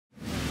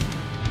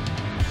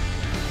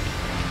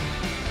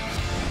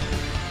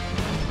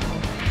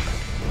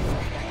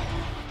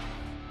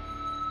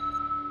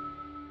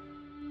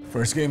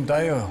First game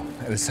tayo,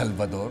 El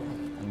Salvador.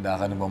 Handa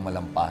ka na bang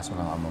malampaso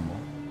ng ama mo?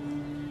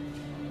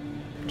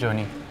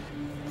 Johnny,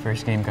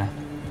 first game ka.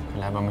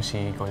 Kalaban mo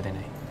si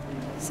GoldenEye.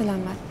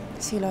 Salamat.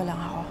 Silo lang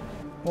ako.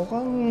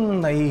 Mukhang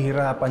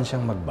nahihirapan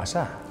siyang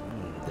magbasa.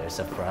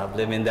 There's a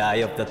problem in the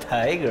eye of the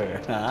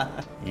tiger, ha?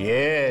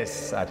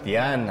 Yes, at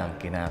yan ang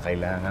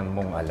kinakailangan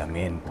mong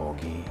alamin,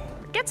 Pogi.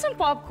 Get some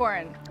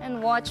popcorn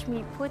and watch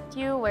me put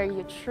you where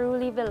you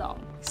truly belong.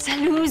 Sa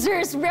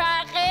loser's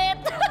bracket!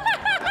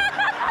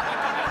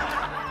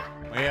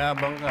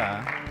 Mayabang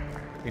ka,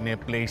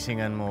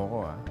 pine-placingan mo ko,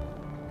 ha?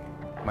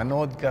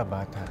 Manood ka,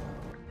 bata.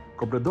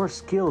 Cobrador's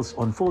skills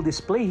on full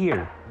display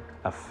here.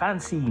 A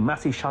fancy,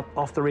 messy shot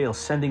off the rail,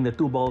 sending the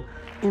 2-ball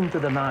into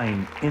the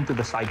 9, into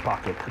the side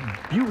pocket.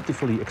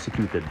 Beautifully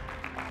executed.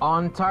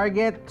 On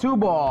target,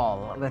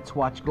 2-ball. Let's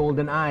watch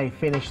GoldenEye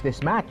finish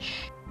this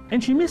match.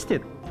 And she missed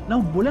it.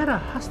 Now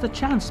Bolera has the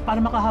chance para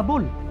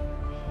makahabol.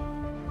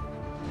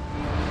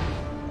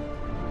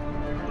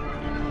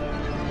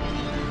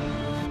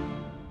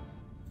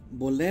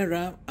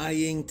 Bolera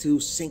eyeing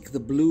to sink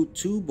the blue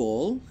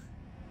 2-ball.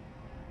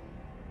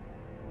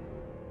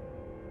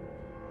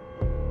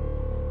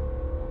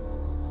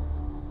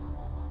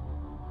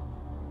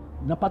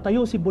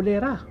 Napatayo si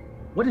Bolera.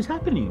 What is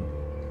happening?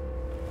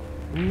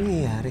 Ano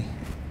nangyayari?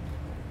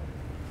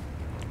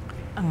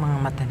 Ang mga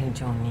mata ni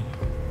Johnny.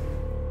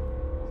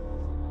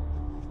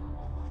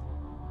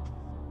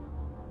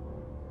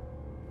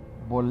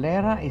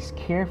 Bolera is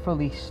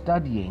carefully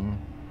studying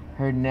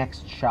her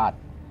next shot.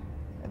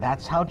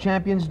 That's how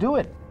champions do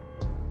it.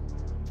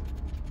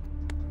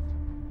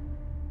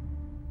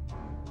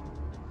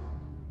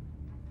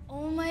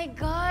 Oh my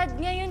God!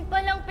 Ngayon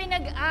palang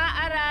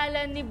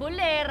pinag-aaralan ni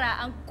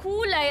Bolera ang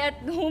kulay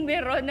at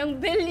numero ng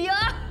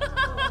billiards!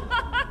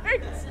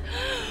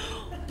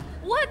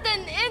 What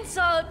an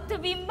insult to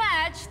be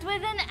matched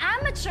with an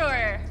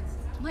amateur!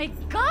 My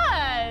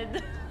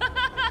God!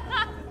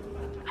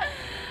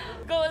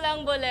 Go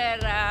lang,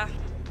 Bolera.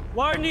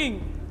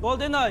 Warning!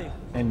 GoldenEye!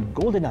 And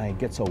GoldenEye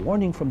gets a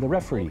warning from the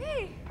referee.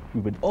 Okay. We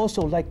would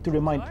also like to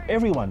remind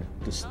everyone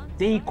to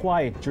stay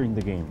quiet during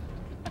the game.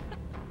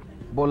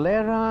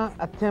 Bolera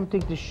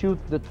attempting to shoot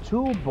the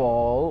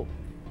 2-ball.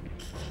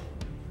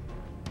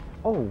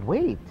 Oh,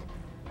 wait.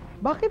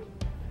 Bakit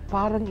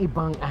parang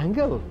ibang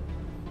angle?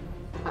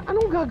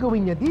 Anong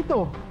gagawin niya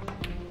dito?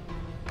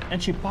 And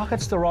she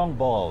pockets the wrong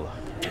ball.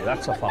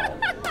 That's a foul.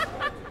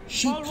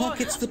 She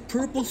pockets the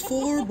purple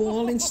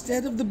 4-ball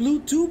instead of the blue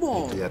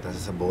 2-ball. Ito yata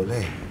sa bola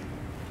eh.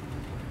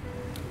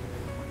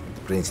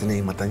 Prince na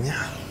yung mata niya.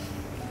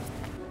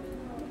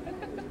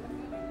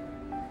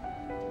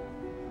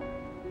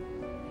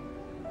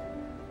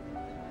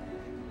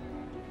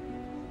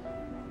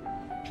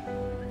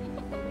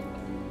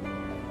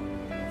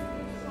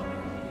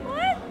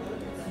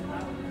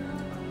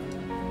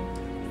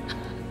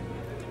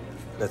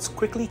 Let's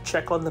quickly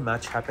check on the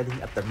match happening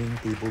at the main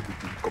table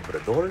between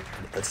Cobrador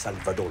and El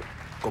Salvador.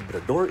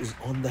 Cobrador is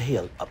on the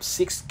hill, up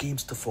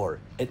 6-4,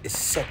 and is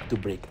set to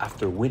break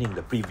after winning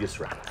the previous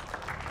round.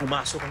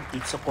 Pumasok ang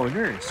 8 sa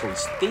corner, so he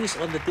stays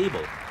on the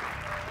table.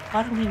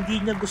 Parang hindi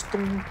niya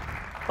gustong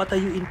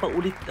patayuin pa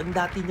ulit ang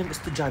dati niyang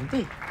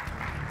estudyante.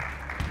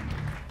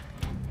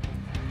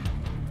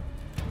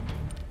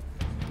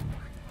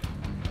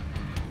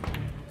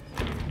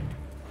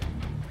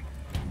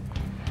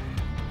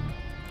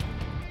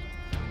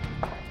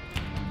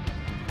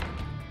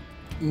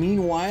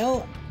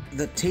 Meanwhile,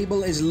 the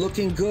table is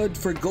looking good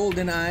for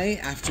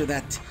GoldenEye after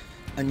that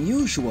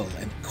unusual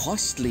and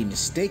costly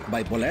mistake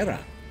by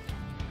Bolera.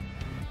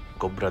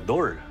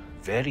 Cobrador,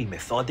 very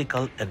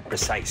methodical and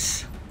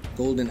precise.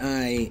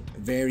 GoldenEye,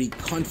 very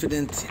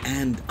confident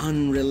and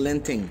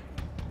unrelenting.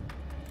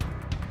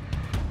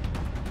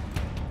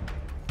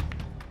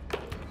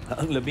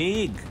 Ang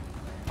lamig!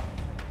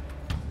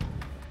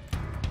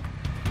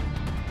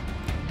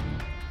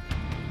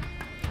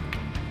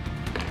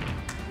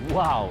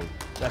 Wow!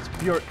 That's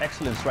pure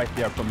excellence right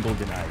there from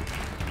GoldenEye.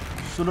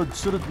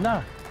 Sunod-sunod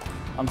na.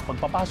 Ang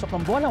pagpapasok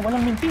ng bola,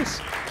 walang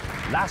mintis.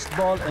 Last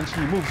ball and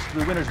she moves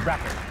to the winner's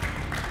bracket.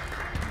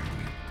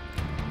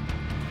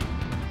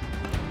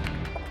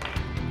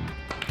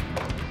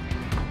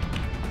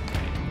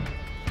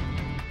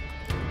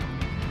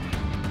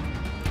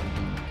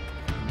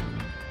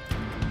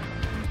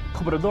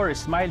 Cobrador is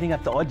smiling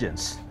at the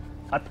audience.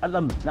 At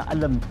alam na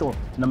alam to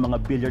ng mga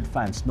billiard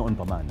fans noon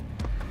pa man.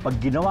 Pag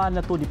ginawa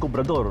na to ni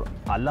Cobrador,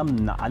 alam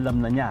na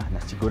niya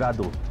na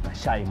sigurado na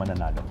siya ay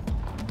mananalo.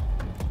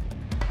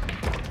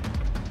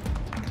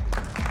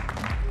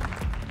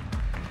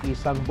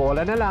 Isang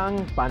bola na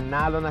lang,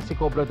 panalo na si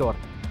Cobrador.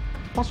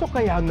 Pasok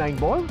kaya ang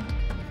 9-ball?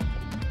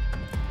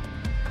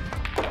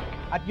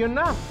 At yun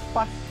na,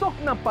 pasok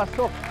na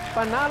pasok.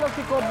 Panalo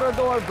si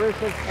Cobrador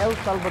versus El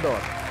Salvador.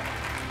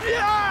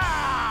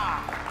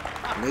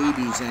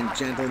 Ladies and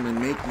gentlemen,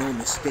 make no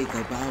mistake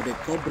about it.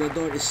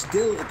 Cobrador is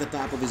still at the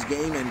top of his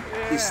game and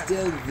is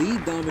still the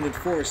dominant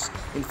force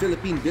in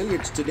Philippine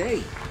billiards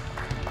today.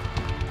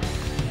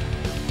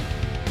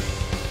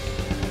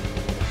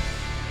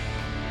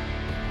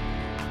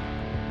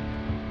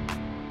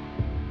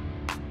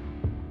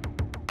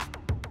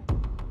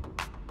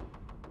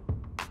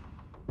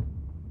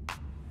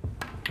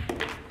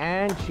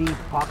 And she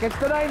pockets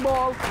the 9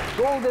 ball.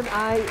 Golden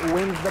Eye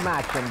wins the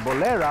match, and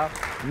Bolera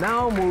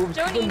now moves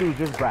to the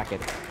loser's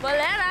bracket.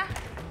 Bolera!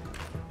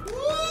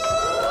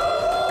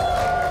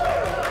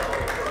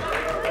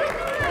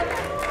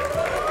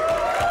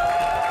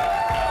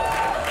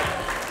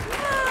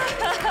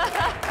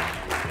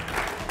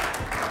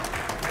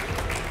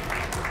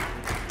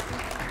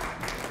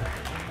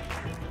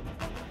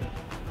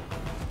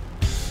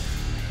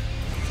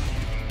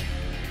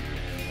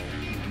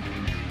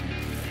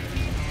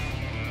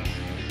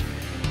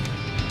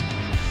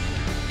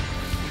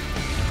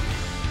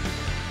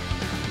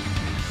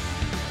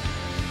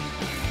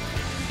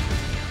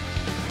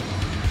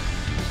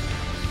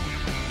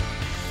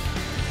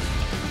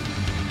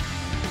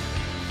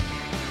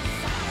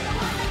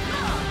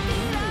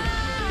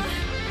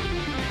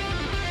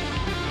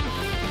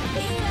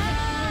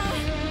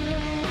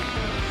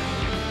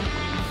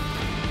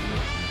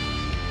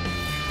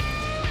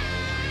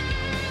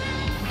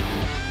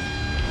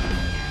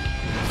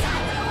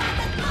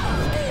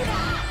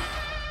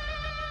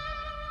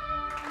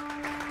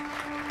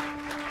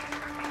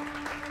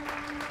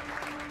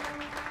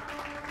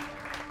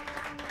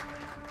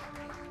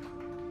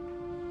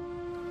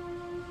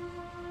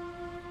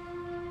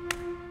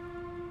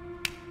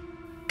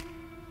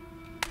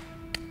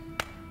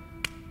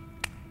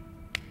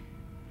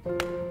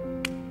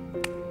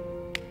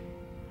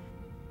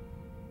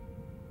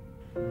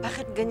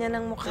 Bakit ganyan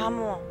ang mukha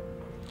mo?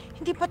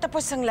 Hindi pa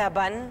tapos ang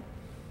laban?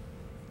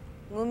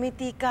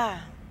 Ngumiti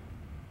ka.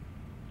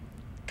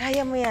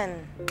 Kaya mo yan.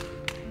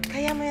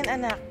 Kaya mo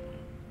yan, anak.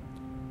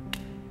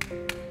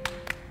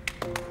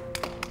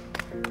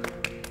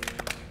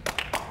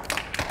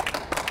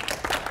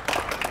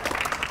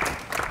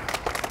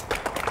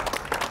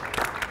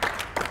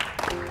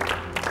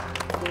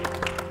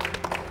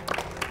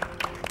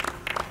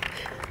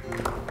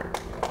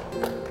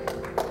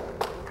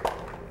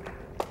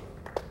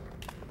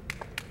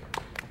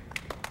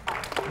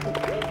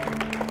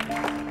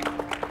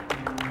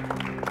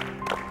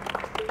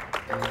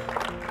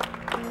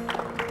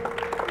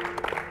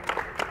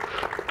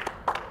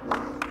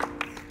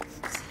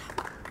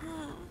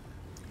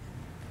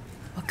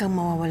 Huwag kang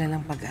mawawala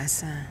ng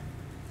pag-asa.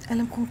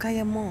 Alam kong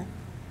kaya mo.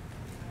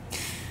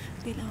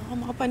 Hindi lang ako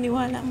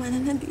makapaniwala man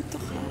na nandito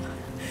ka.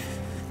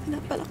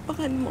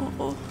 Pinapalakpakan mo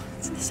ako.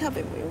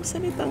 Sinasabi mo yung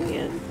salitang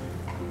yan.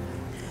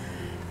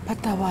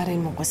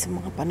 Patawarin mo ko sa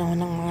mga panahon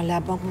ng mga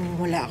labang kung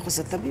wala ako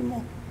sa tabi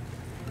mo.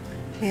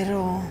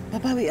 Pero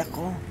babawi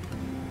ako.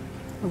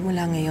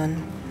 Magmula ngayon,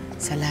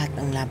 sa lahat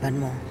ng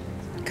laban mo,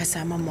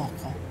 kasama mo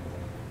ako.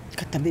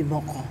 Katabi mo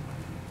ko.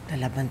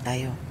 Lalaban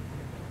tayo.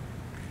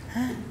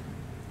 Ha?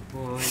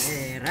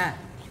 Bolera!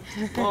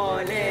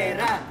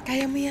 Bolera!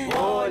 Kaya mo yan.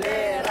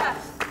 Bolera!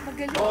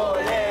 Magaling.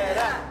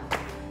 Bolera!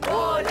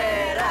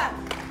 Bolera!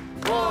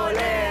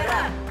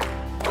 Bolera!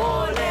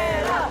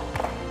 Bolera!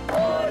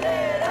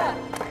 Bolera!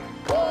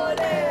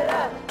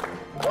 Bolera!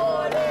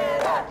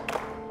 Bolera!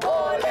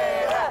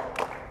 Bolera!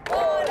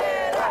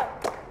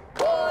 Bolera!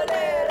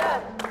 Bolera!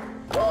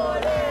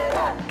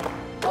 Bolera!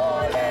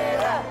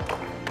 Bolera!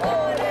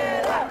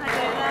 Bolera!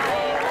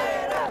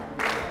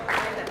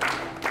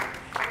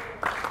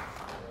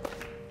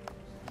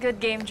 Good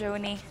game,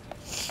 Joni.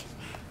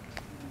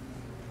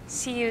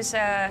 See you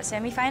sa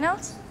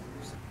semifinals?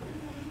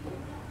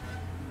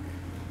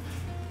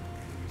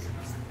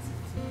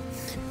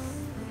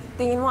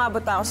 Tingin mo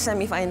abot pa ako sa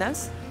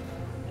semifinals?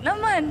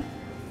 Naman.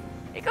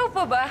 Ikaw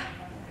pa ba?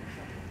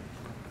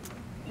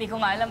 Hindi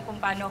ko nga alam kung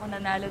paano ako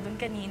nanalo dun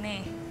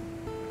kanina eh.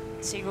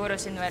 Siguro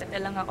sinuwerte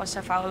lang ako sa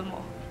foul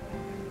mo.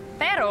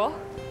 Pero,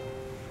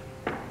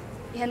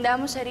 ihanda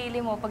mo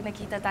sarili mo pag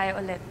nakita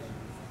tayo ulit.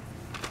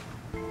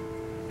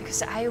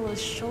 Because I will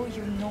show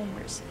you no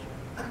mercy.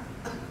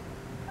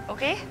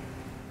 Okay?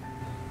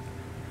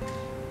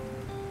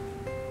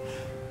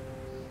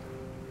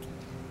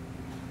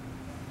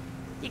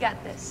 You got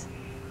this.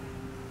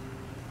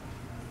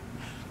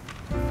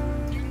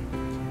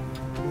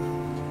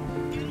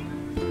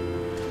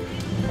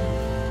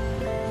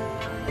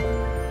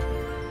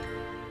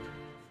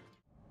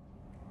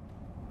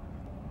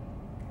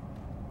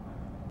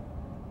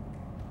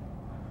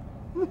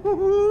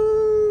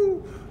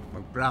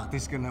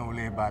 Mag-practice ka na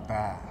uli,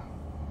 bata.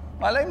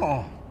 Malay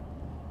mo,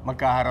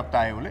 magkaharap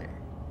tayo uli.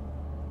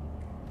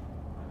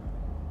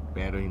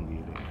 Pero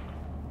hindi rin.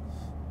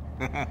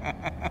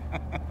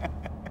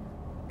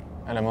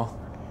 Alam mo,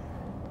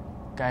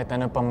 kahit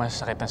ano pa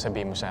masakit ang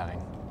sabihin mo sa akin,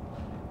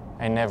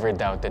 I never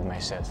doubted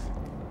myself.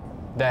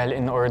 Dahil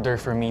in order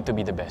for me to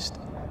be the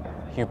best,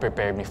 you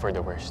prepared me for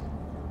the worst.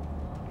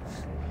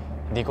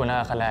 Hindi ko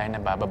nakakalain na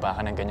bababa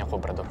ka ng ganyang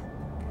kobrador.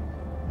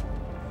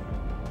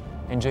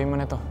 Enjoy mo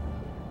na to.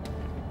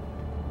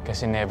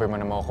 Kasi never mo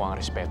na makukuha ang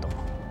respeto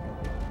ko.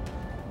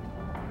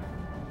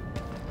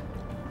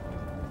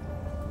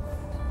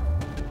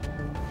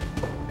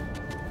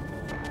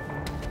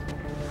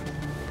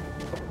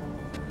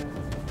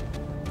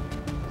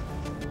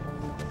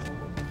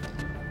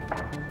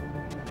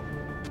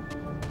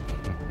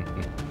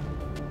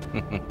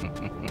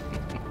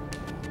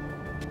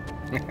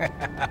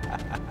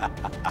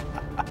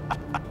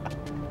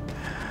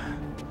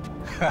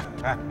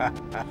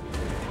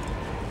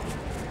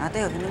 Ate,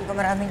 ganun ka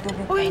maraming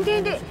tubig. Oh, hindi.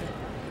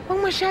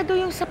 Huwag masyado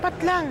yung sapat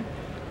lang.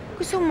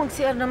 Gusto mong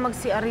mag-CR na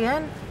mag-CR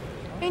yan?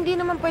 Eh, hindi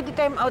naman pwede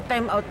time out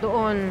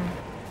doon.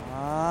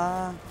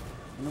 Ah,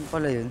 ganun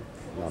pala yun.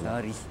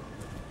 Sorry.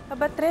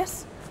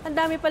 Tres, ang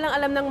dami palang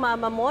alam ng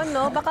mama mo,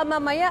 no? Baka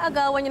mamaya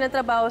agawan niya ng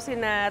trabaho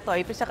sina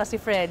Toy Pish at si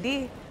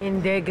Freddy.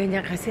 Hindi,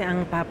 ganyan kasi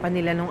ang papa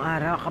nila nung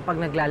araw kapag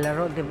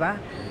naglalaro, di ba?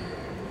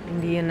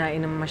 Hindi yun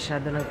nainom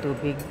masyado ng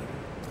tubig.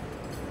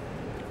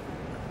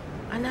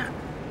 Anak,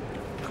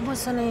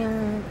 kamusta na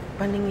yung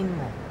paningin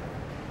mo?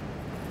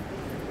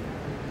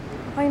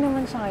 Okay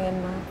naman siya ngayon,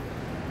 ma.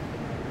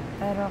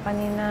 Pero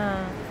kanina,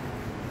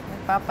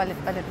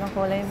 nagpapalit-palit ng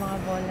kulay yung mga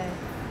bola.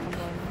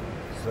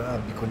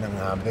 Sabi ko na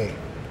nga, be.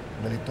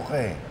 Nalito ka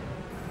eh.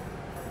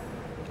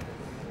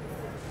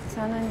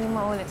 Sana hindi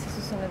maulit sa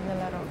susunod na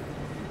laro.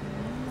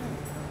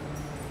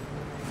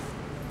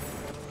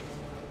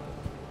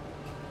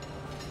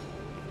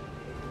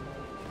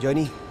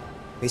 Johnny,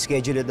 may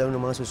schedule daw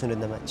ng mga susunod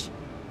na match.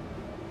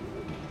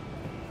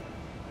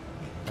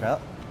 Tara.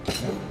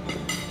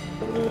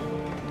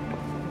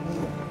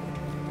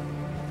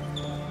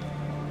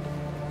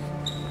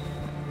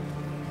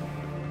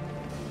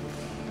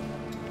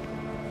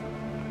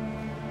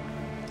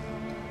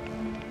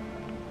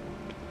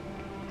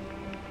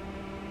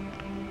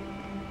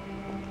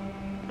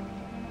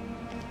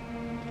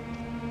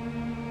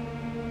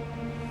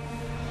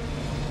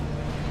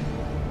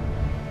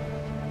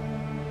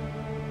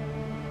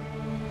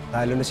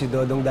 Talo na si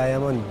Dodong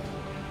Diamond,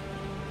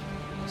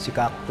 si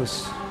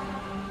Cactus,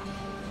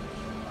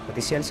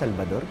 pati si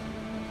Salvador.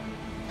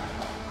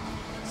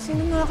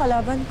 Sino mga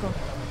kalaban ko?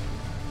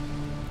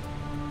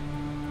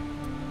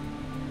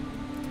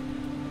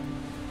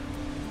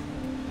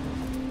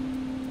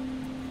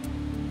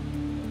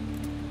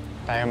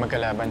 Tayo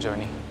magkalaban,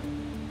 Johnny.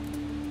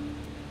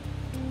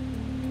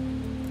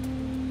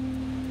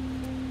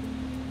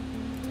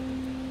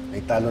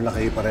 May talo na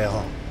kayo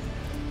pareho.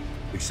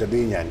 Ibig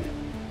sabihin yan,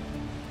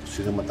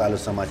 sino matalo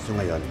sa match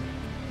nyo ngayon,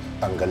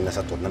 tanggal na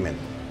sa tournament.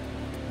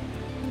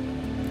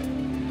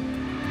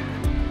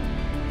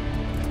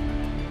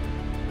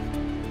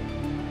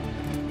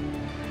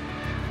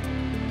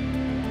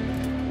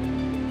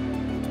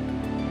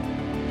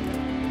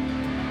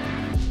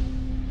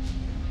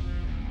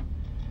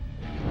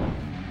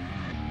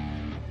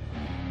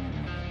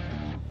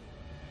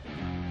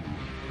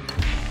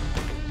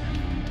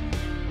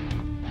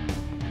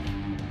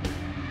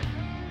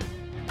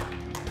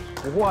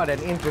 What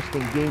an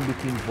interesting game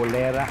between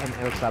Bolera and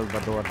El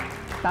Salvador.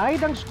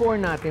 Tied ang score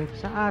natin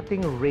sa ating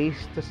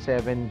race to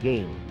 7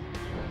 game.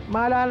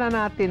 Maalala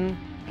natin,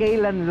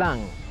 kailan lang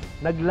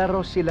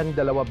naglaro silang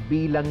dalawa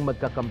bilang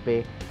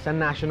magkakampi sa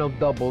National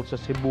Double sa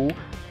Cebu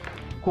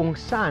kung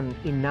saan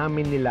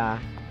inamin nila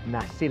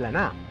na sila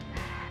na.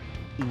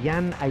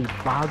 Iyan ay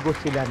bago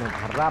sila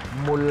nagharap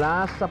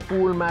mula sa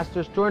Pool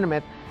Masters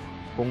Tournament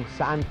kung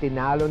saan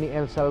tinalo ni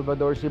El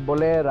Salvador si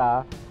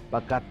Bolera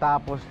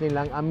pagkatapos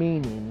nilang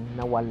aminin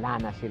na wala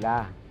na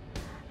sila.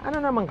 Ano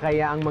naman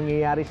kaya ang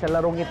mangyayari sa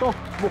larong ito?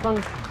 Mukhang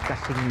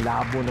kasing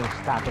labo ng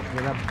status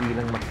nila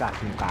bilang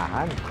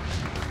magkasintahan.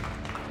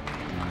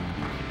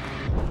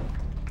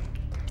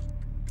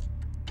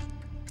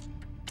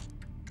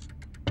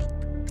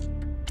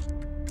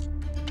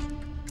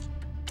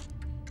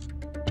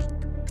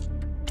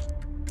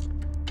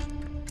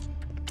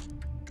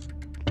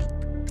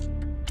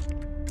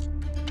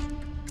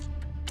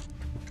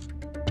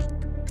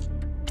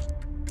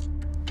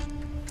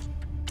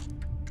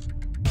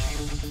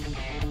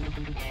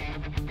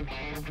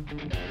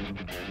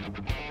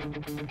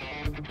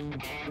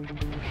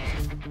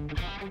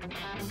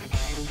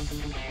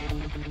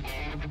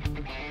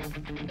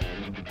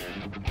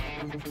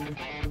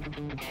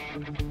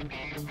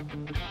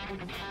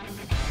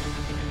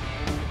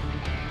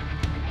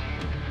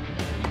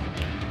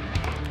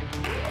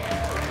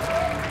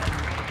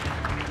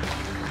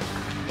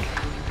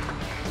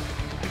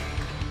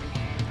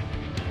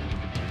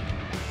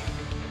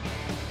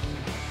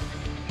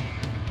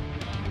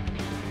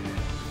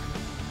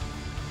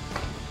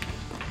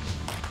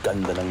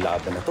 Ganda ng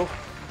laban na to.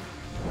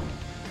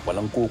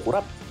 Walang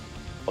kukurap.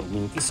 Pag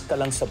mintis ka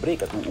lang sa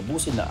break at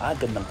uubusin na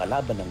agad ng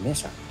kalaban ng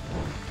mesa.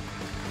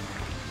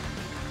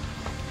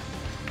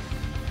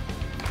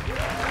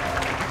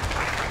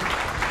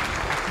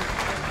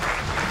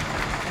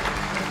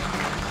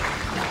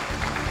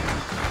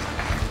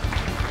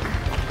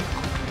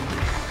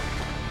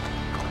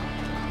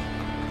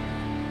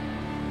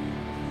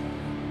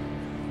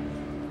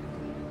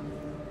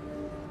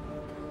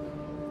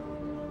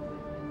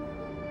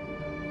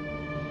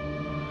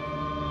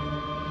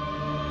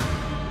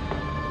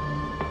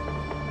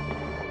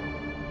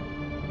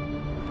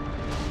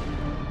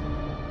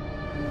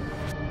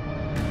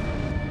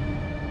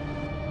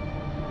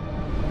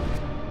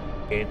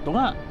 Eto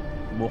nga,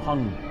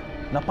 mukhang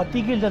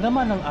napatigil na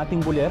naman ang ating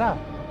Bolera.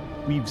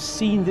 We've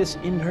seen this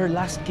in her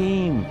last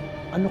game.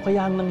 Ano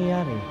kaya ang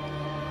nangyayari?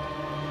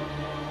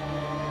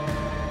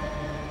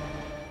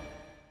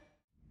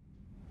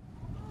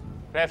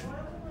 Ref,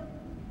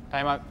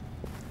 timeout.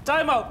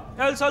 Timeout,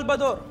 El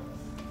Salvador.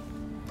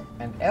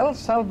 And El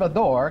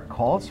Salvador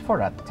calls for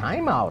a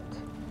timeout.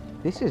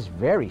 This is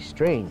very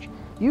strange.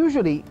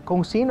 Usually,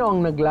 kung sino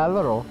ang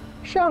naglalaro,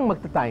 siya ang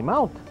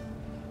magta-timeout.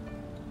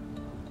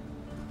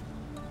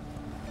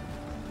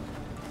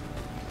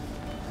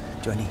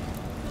 Johnny.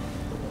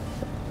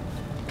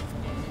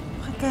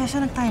 Bakit kaya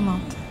siya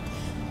nag-timeout?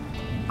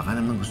 Baka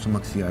naman gusto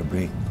mag-CR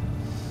break.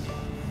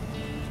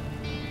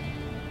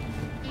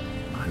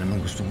 Baka naman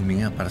gusto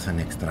huminga para sa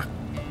next track.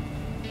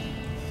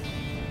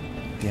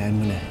 Kayaan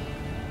mo na.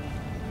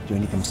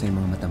 Johnny, kamusta yung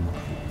mga mata mo?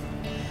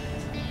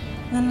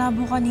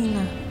 Nanlabo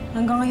kanina.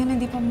 Hanggang ngayon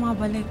hindi pa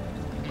bumabalik.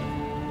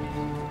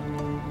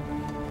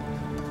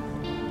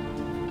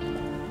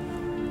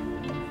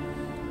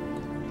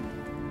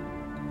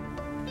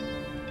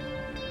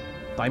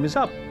 Time is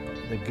up.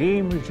 The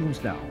game resumes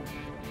now.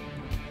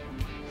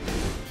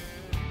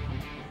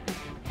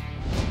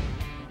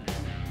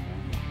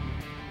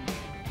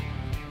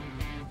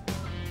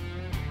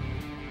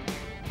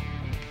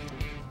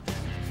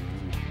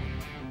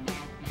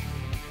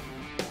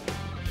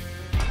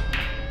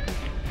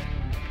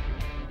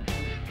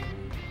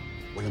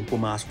 Walang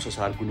pumasok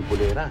sa sargo ni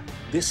Bolera.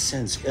 This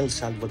sends El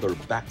Salvador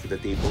back to the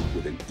table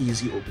with an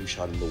easy open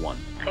shot on the one.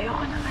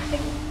 Ayoko na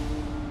kasing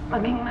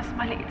maging mas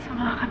maliit sa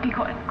mga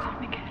kabiguan ko,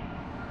 Miguel.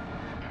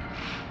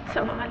 Sa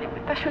mga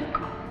limitasyon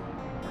ko.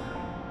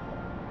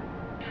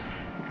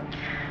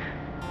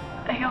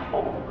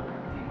 Ayoko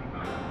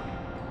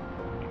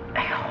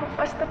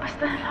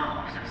basta-basta na lang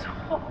ako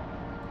susuko.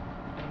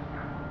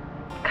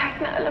 Kahit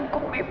na alam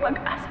kong may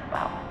pag-asa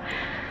pa ako.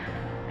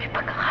 May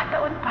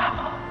pagkakataon pa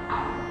ako.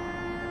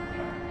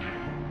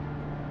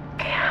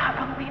 Kaya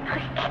habang may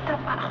nakikita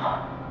pa ako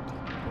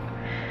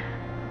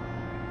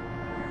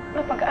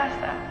na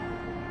pag-asa,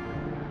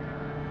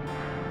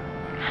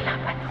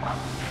 lalaban ako.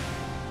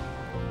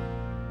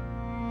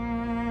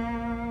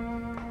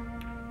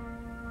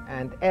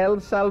 And El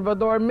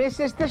Salvador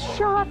misses the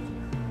shot.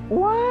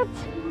 What?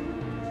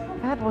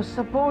 That was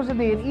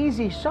supposedly an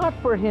easy shot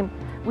for him.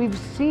 We've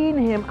seen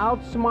him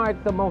outsmart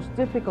the most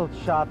difficult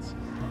shots.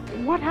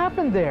 What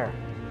happened there?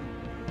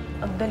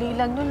 Ang dali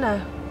lang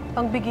nun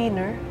pang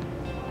beginner.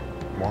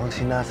 Mukhang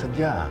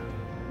sinasadya.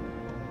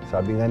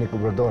 Sabi nga ni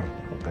Cobrador,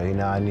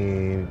 kahinaan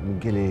ni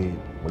Miguel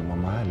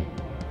magmamahal.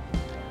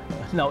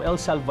 Now, El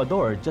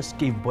Salvador just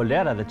gave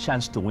Bolera the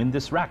chance to win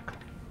this rack.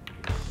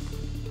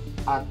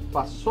 At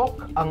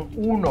pasok ang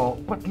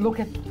uno, but look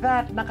at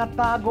that,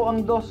 nakatago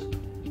ang dos.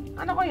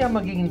 Ano kaya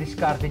magiging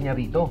diskarte niya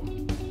rito?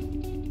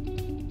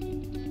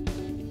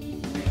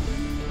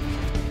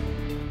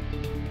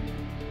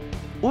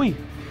 Uy!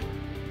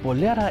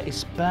 Bolera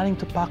is planning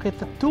to pocket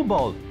the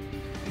 2-ball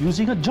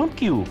using a jump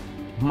cue.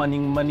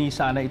 Maning-mani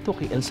sana ito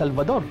kay El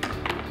Salvador.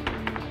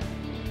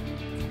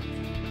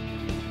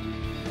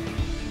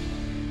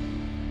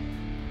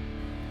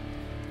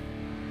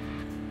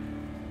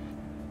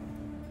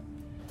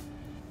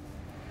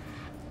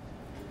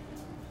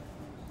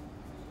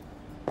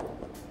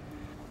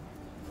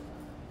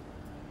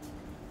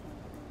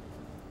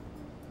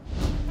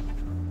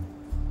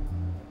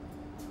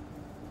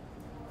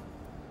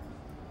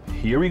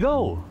 Here we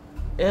go.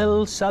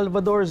 El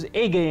Salvador's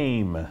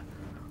A-game.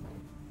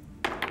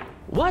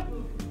 What?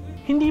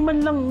 Hindi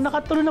man lang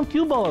nakatulo ng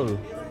cue ball.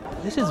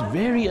 This is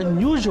very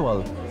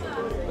unusual.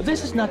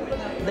 This is not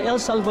the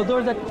El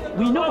Salvador that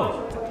we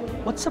know.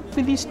 What's up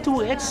with these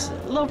two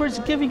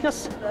ex-lovers giving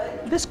us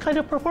this kind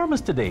of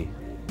performance today?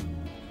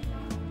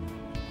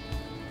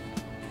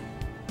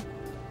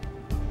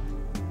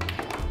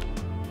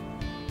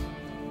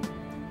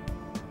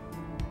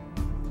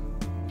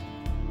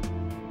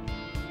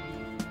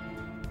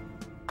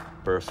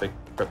 Perfect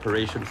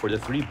preparation for the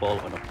 3-ball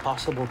on a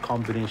possible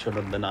combination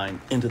of the 9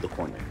 into the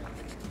corner.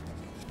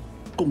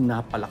 Kung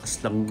napalakas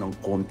lang ng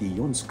konti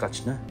yun,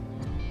 scratch na.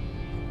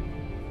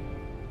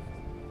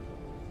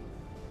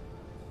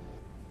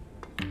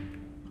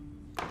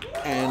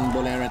 And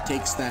Bolera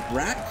takes that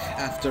rack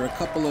after a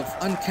couple of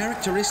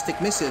uncharacteristic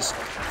misses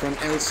from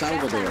El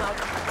Salvador.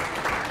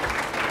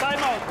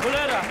 Timeout,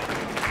 Bolera.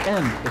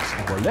 And it's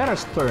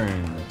Bolera's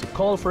turn to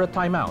call for a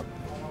timeout.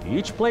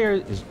 Each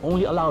player is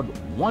only allowed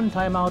 1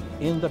 timeout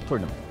in the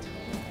tournament.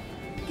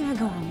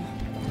 Ginagawa mo?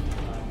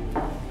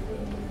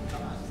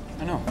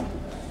 Ano?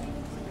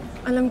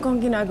 Alam ko ang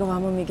ginagawa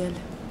mo, Miguel.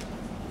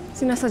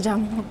 Sinasadya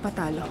mo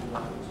magpatalo.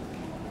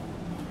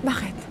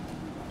 Bakit?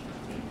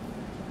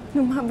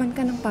 Lumaban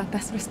ka ng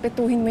patas,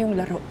 respetuhin mo yung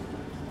laro.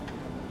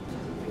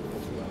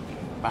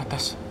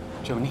 Patas,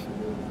 Johnny?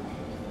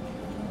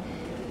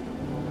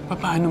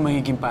 Paano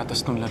magiging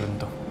patas tong laron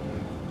to?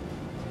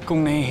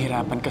 Kung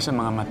nahihirapan ka sa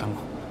mga mata mo.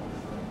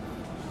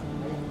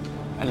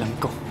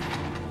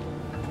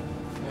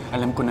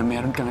 Alam ko na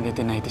meron kang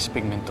retinitis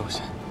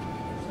pigmentosa.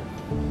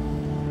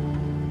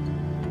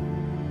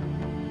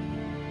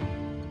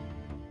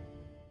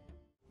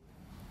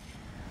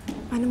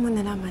 Paano mo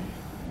nalaman?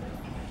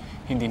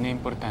 Hindi na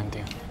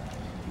importante yun.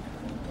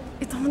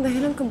 Ito ang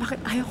dahilan kung bakit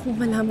ayaw kong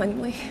malaman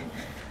mo eh.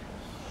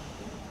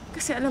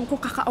 Kasi alam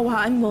ko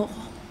kakaawaan mo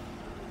ako.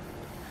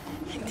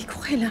 Hindi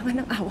ko kailangan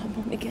ng awa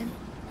mo, Miguel.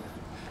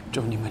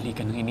 Johnny, mali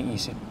ka nang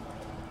iniisip.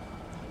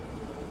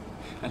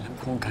 Alam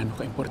ko kung gaano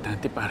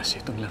ka-importante para sa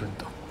itong laron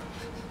to.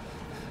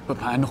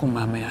 Paano kung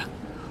mamaya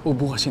o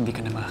bukas hindi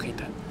ka na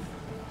makakita?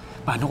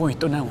 Paano kung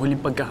ito na ang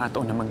huling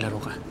pagkakataon na maglaro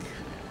ka?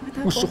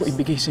 Matapos, Gusto ko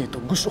ibigay sa ito.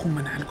 Gusto kong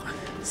manalo ka.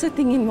 sa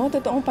tingin mo,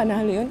 totoong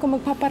panalo yun kung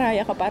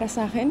magpaparaya ka para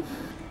sa akin?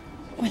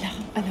 Wala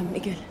kang alam,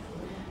 Miguel.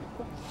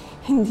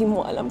 Hindi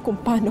mo alam kung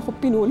paano ko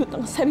pinulot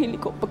ang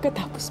sarili ko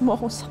pagkatapos mo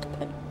akong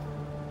saktan.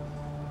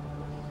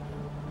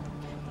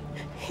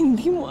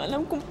 Hindi mo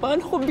alam kung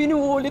paano ko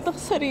binuulit ang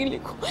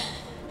sarili ko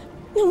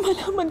nang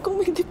malaman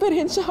kong may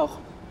diferensya ako.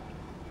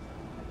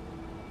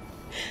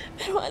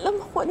 Pero alam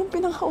mo kung anong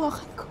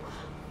pinanghawakan ko.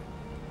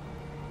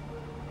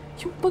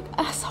 Yung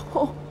pag-asa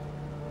ko.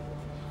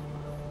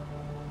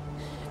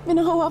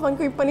 Pinanghawakan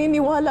ko yung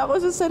paniniwala ko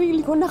sa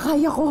sarili ko na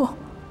kaya ko.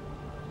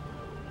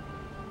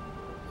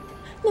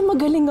 Na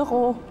magaling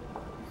ako.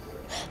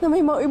 Na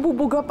may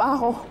maibubuga pa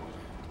ako.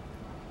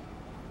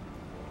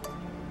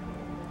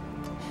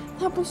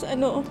 Tapos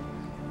ano?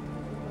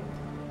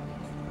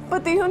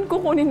 Pati yun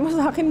kukunin mo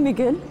sa akin,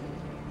 Miguel?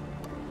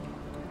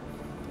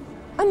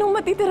 Anong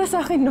matitira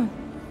sa akin nun?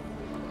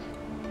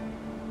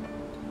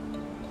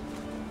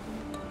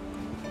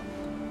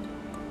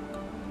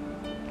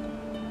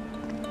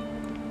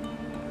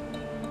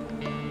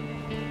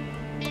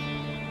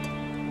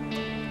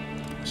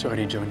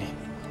 Sorry, Johnny.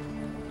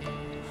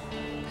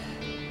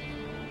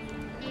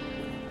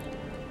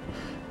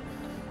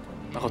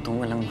 Ako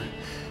tong walang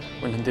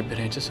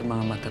diferensya sa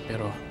mga mata,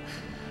 pero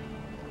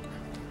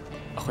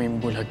ako yung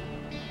bulag.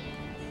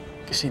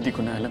 Kasi hindi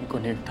ko na alam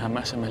kung ano yung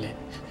tama sa mali.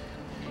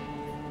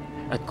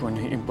 At kung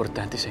ano yung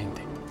importante sa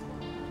hindi.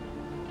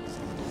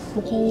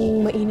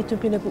 Mukhang mainit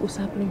yung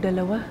pinag-uusapan ng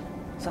dalawa.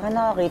 Saka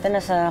nakakita na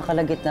sa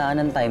kalagitnaan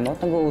ng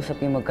timeout, nag-uusap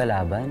yung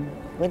magkalaban.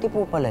 Pwede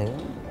po pala yun.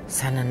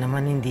 Sana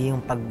naman hindi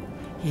yung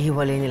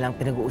paghihiwalay nilang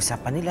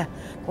pinag-uusapan nila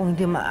kung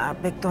hindi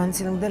maapektuhan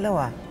silang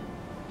dalawa.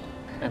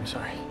 I'm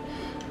sorry.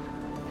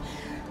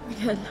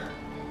 Miguel,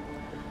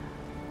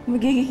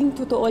 magiging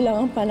totoo lang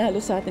ang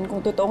panalo sa atin kung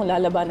totoong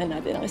lalabanan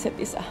natin ang isa't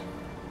isa.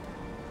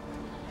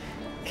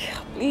 Kaya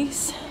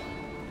please,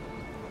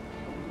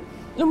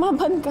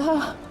 lumaban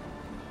ka.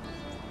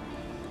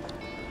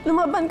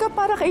 Lumaban ka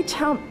para kay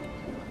Champ.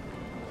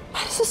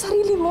 Para sa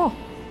sarili mo.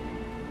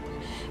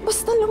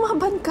 Basta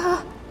lumaban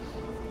ka.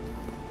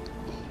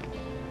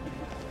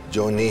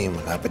 Johnny,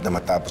 malapit na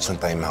matapos ang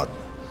timeout.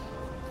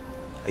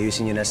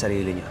 Ayusin niyo na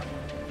sarili niyo.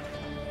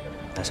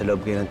 Nasa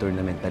loob kayo ng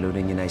tournament,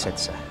 talunin niyo na isa't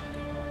isa.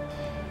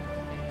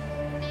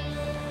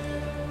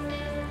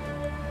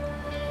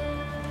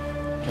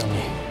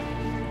 Johnny.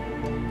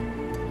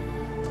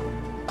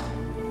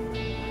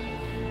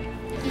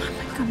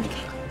 Lumaban ka,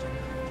 Miguel.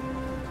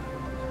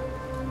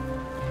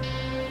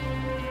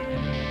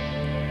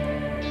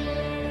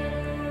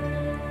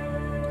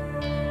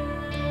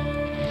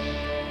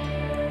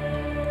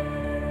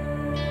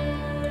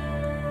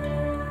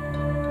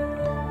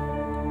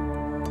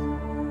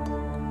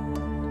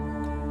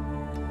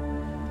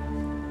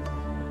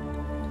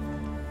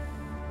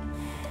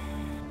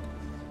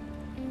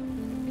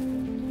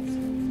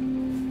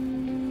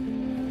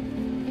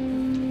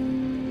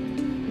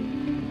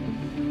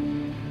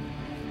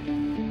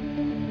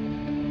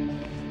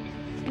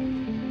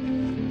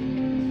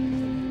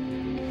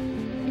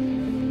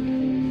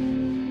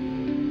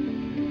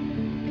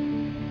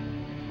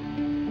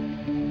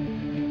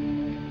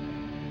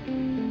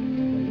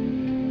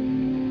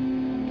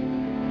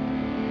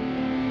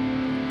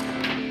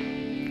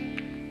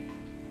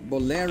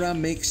 Bolera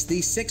makes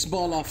the 6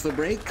 ball off the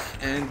break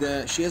and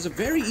she has a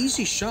very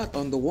easy shot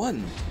on the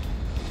 1.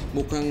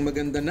 Mukhang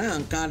maganda na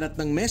ang kalat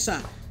ng mesa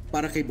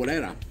para kay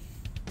Bolera.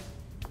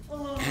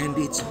 And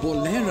it's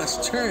Bolera's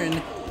turn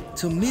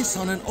to miss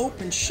on an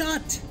open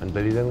shot. Ang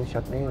dali lang ng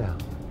shot na yun,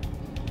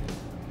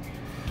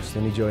 Gusto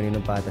ni Johnny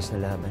ng patas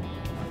na laban.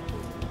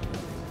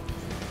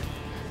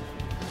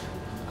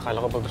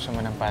 Akala ko ba gusto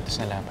mo ng patas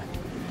na laban?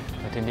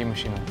 At hindi mo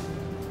sinunod.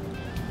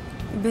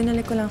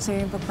 Binalik ko lang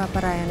sa'yo yung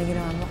pagpaparaya na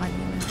ginawa mo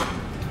kanina.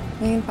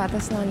 Ngayon,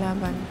 patas na ang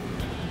laban.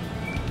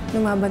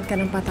 Lumaban ka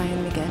ng patayan,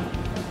 Miguel.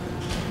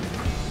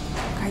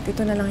 Kahit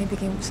ito na lang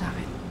ibigay mo sa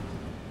akin.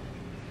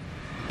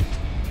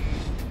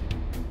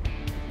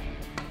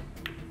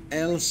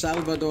 El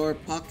Salvador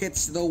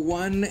pockets the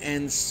 1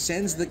 and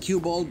sends the cue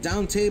ball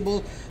down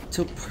table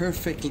to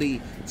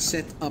perfectly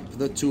set up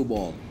the 2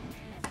 ball.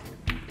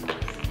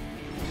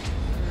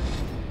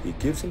 He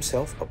gives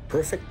himself a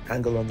perfect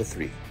angle on the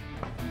 3.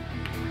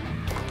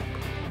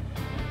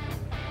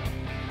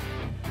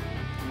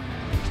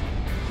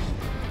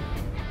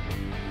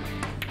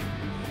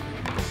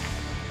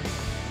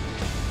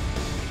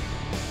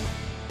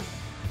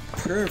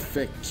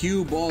 Perfect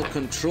cue ball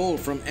control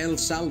from El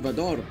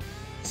Salvador.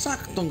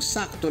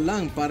 Saktong-sakto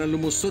lang para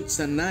lumusot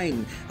sa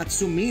 9 at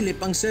sumilip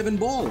ang 7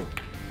 ball.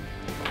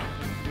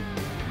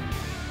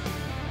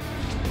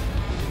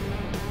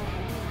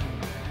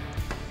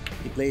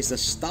 He plays a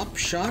stop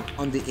shot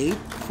on the 8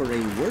 for a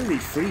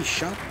worry-free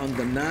shot on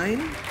the 9.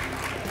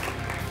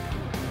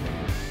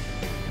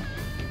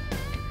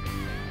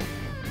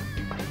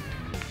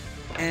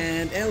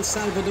 And El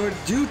Salvador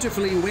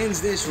dutifully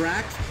wins this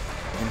rack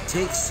and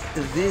takes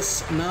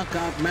this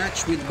knockout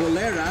match with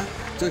Bolera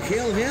to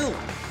Hill.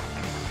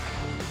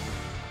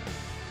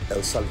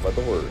 El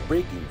Salvador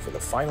breaking for the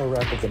final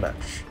rack of the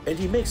match. And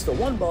he makes the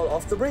 1 ball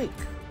off the break.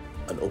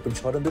 An open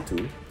shot on the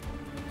 2.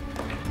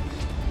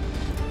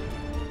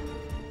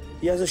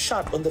 He has a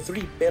shot on the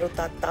 3 pero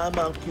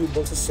tatama ang cue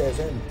ball sa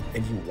 7.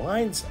 And he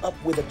winds up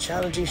with a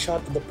challenging shot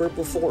on the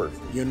purple 4.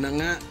 Yun na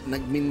nga,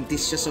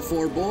 nagmintis siya sa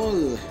 4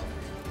 ball.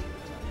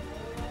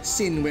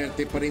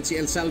 Sinwerte pa rin si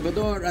El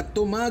Salvador at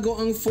tumago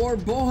ang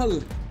 4 ball.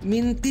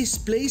 Mintis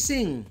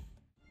placing.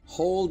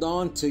 Hold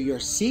on to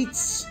your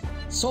seats.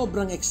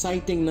 Sobrang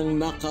exciting ng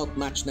knockout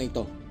match na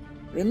ito.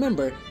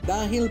 Remember,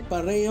 dahil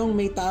parehong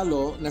may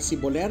talo na si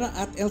Bolera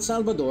at El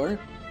Salvador,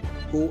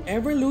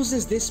 whoever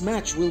loses this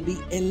match will be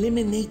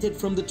eliminated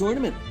from the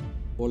tournament.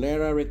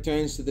 Bolera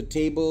returns to the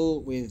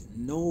table with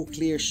no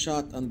clear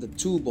shot on the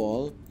 2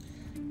 ball.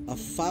 A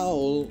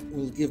foul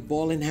will give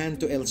ball in hand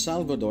to El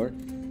Salvador.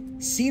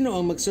 Sino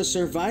ang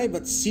magsasurvive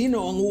at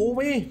sino ang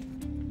uuwi?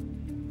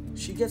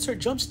 She gets her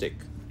jump stick.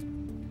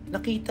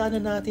 Nakita na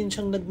natin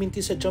siyang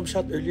nagminti sa jump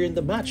shot earlier in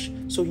the match,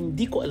 so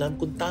hindi ko alam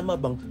kung tama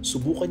bang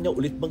subukan niya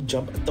ulit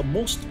mag-jump at the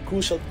most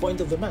crucial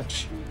point of the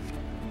match.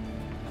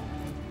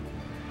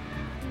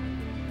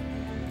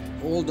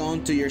 Hold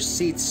on to your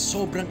seats.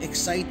 Sobrang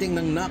exciting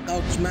ng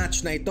knockout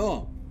match na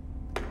ito.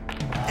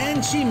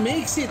 And she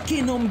makes it.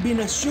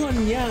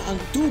 Kinombinasyon niya ang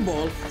 2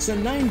 ball sa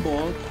 9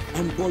 ball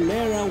and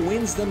Bolera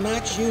wins the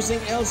match using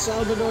El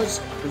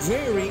Salvador's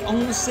very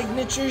own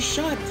signature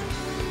shot.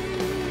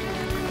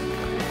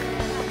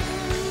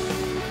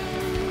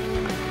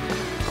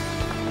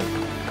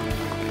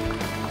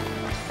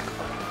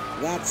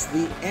 That's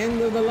the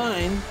end of the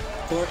line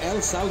for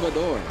El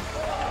Salvador.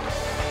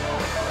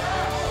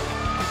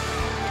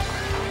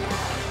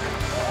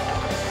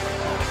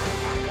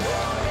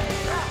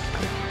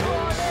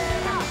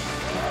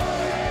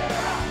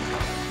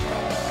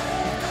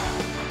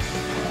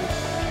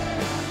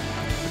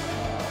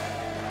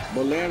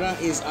 Bolera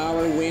is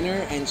our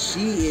winner and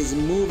she is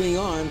moving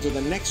on to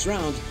the next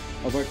round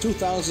of our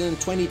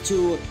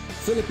 2022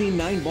 Philippine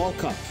 9-Ball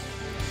Cup.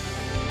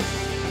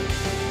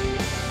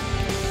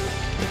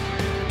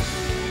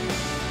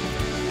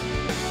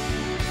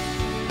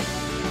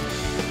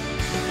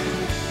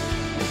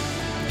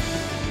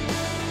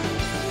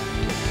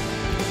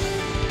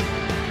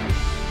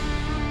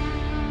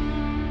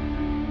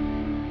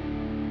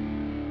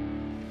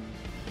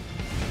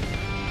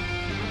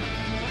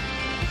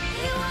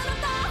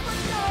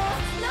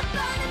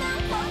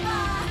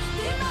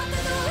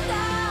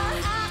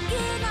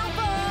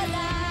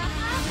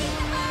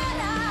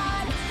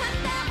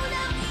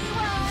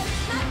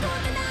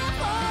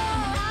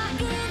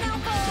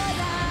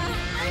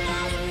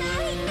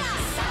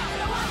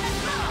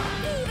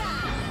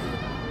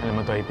 Alam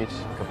mo, Toy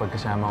Pix, kapag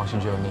kasama ko si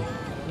Johnny,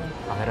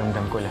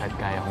 pakiramdam ko lahat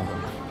kaya kong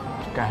gawin.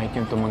 Kahit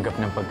yung tumanggap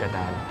ng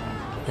pagkatalo.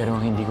 Pero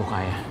ang hindi ko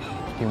kaya,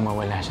 yung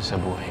mawala siya sa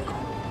buhay ko.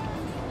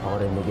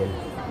 Ako rin, Miguel.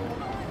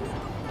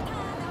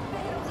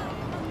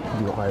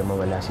 Hindi ko kaya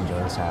mawala si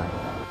John sa akin.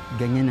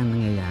 Ganyan ang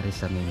nangyayari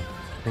sa amin.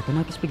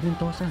 Retinapis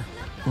pigmentosa.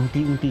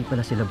 Unti-unti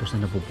pala sila boss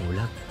na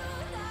nabubulag.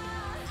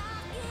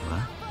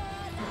 Diba?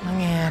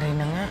 Nangyayari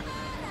na nga.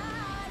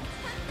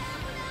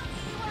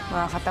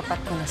 Makakatapat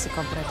ko na si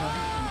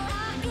Cobrador.